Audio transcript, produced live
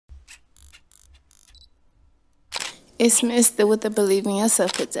It's Mr. with the Believe in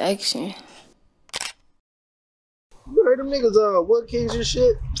Yourself Production. You heard them niggas WoodKings and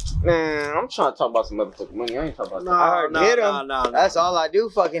shit? Man, I'm trying to talk about some motherfucking money. I ain't talking about that. Nah, That's all I do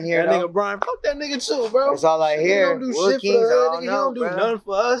fucking hear. That nigga Bryan, fuck that nigga too, bro. That's all I hear. He don't do shit for that nigga. He don't do nothing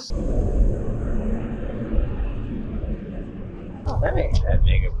for us. That ain't that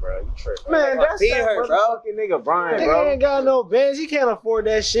nigga, bro. You tripping. Man, that's that motherfucking nigga Bryan, bro. Nigga ain't got no bands. He can't afford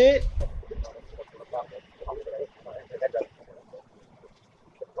that shit.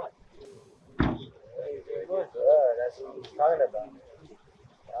 That's what he's talking about.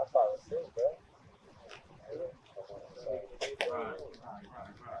 I thought it was this, bro.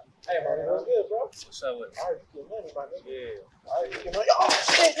 Hey, man, what's good, bro? What's up with it? All right, you get money, my nigga. Yeah. All right, you get money. Oh,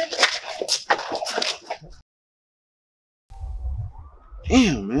 shit,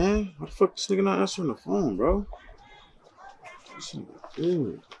 Damn, man. Why the fuck this nigga not answering the phone, bro? This nigga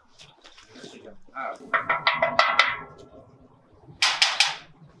good.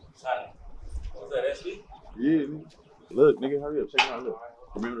 What's that, SB? Yeah, nigga. Look, nigga, hurry up. Check it out. Look.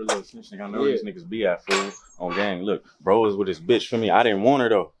 Remember the little snitch nigga? I know where these niggas be at, fool. On gang. Look, bro is with this bitch for me. I didn't want her,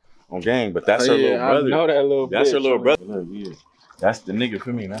 though. On gang, but that's her little brother. I know that little bitch. That's her little brother. Look, yeah. That's the nigga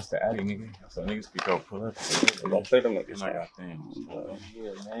for me. That's the addy nigga. So niggas can go pull up. Don't play them niggas. I got things.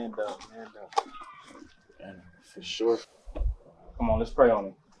 Yeah, man up. For sure. Come on, let's pray on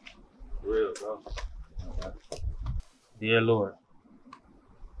him. Real, bro. Dear Lord,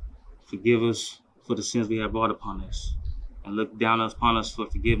 forgive us for the sins we have brought upon us, and look down upon us for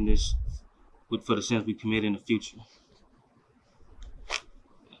forgiveness for the sins we commit in the future.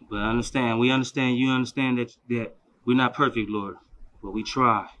 But we understand, you understand that we're not perfect, Lord, but we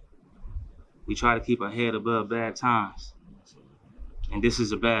try. We try to keep our head above bad times. And this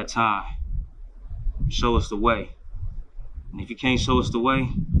is a bad time. Show us the way. And if you can't show us the way,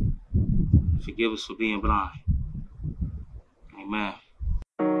 forgive us for being blind. Amen.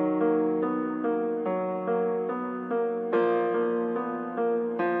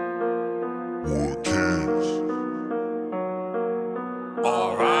 WoodKings.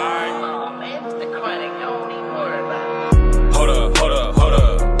 Alright. Hold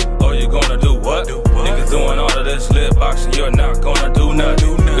up. Oh, you gonna do what? Niggas doing all of this lip boxing, you're not gonna do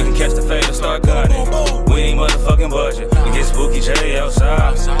nothing. We can catch the fade and start gunning. We ain't motherfucking budget. It gets spooky J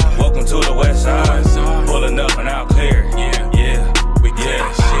outside. Welcome to the west side. Pulling up and out clear.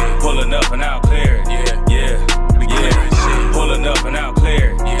 Pulling up and out clear. Pulling up and out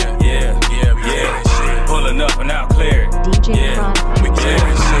clear. Pulling up and out clear.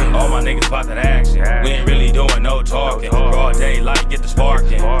 All my niggas about that action. We ain't really doing no talking. Broad daylight, get the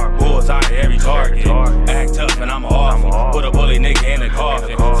sparking. Bullseye every target. Act tough and I'm off. Put a bully nigga in the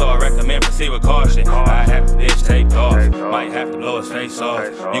coffin. So I recommend proceed with caution. I have the bitch taped off. Might have to blow his face off.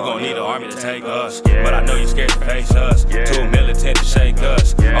 You gon' need an army to take us. But I know you scared to face us. Too militant to shake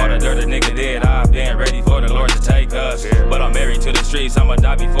us. All the dirt a nigga did, I've been ready for the Lord to take us. But I'm married to the streets, I'ma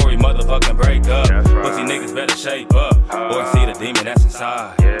die before we motherfucking break up. Pussy niggas better shape up, or see the demon that's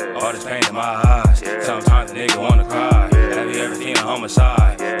inside. All this pain in my eyes, sometimes a nigga wanna cry. Have you ever seen a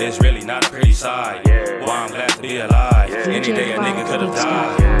homicide? It's really not a pretty sight. Why I'm glad to be alive. Any day a nigga could've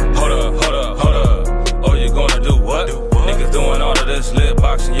died. Hold up. Oh, you gonna do what? Niggas doing all of this lip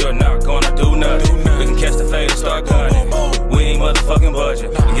boxing, you're not gonna do nothing. We can catch the fade and start gunning. We ain't motherfucking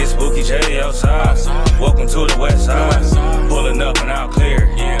budget. It gets spooky J outside. Welcome to the west side. Pulling up and out clear.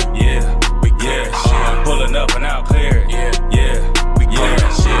 Pulling up and out clear.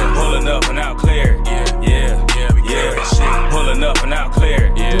 Pulling up and out clear. Pulling up and out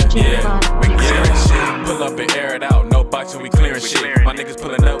clear. Pull up and air it out, no boxing, we clearing shit. My niggas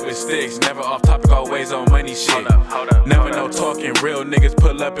pulling up with sticks, never off topic, always on money shit. Never no talking, real niggas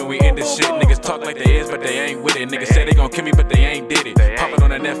pull up and we end this shit. Niggas talk like they is, but they ain't with it. Niggas say they gon' kill me, but they ain't did it. Poppin' on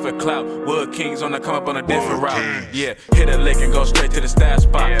the net for clout, WoodKings on the come up on a different route. Yeah, hit a lick and go straight to the stash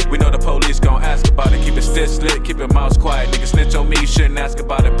spot. We know the police gon' ask about it. Keep it stiff slit, keep your mouth quiet. Niggas snitch on me, you shouldn't ask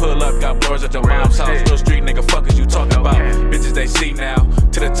about it. Pull up, got blowers at your mom's house. Real street nigga, fuck is you talking about? Bitches they see now,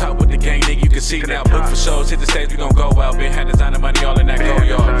 to the top with the gang, nigga, you can see now. Book for shows, hit the stage, we gon' go out. Been had designer money all in that go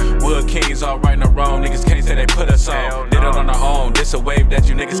yard. WoodKings all right and wrong, niggas can't say they put us on. Did it on our own, this a wave that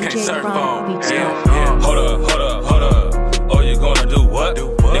you niggas can't surf on. Hold up. Oh, you gonna do what?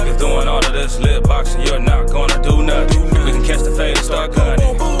 Niggas doing all of this lip boxing, you're not gonna do nothing. We can catch the fade and start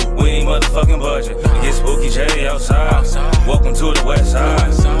gunning. We ain't motherfucking budget. It gets spooky J outside. Welcome to the west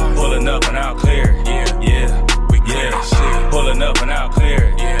side. Pulling up and out clear. Pulling up and out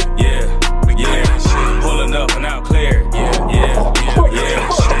clear. Pulling up and out clear.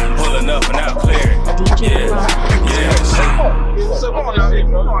 Pulling up and out clear. So come on,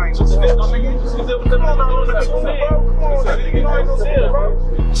 ain't no snitch, nigga. Come on now, bro. Come on, nigga. You ain't no snitch, bro.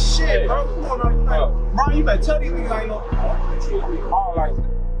 Shit, bro. Come on now. Bro, you better tell these niggas I ain't no. All like.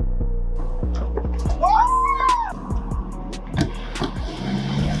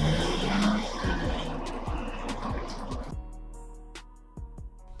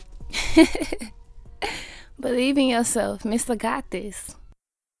 Believe in yourself. Mr. Got this.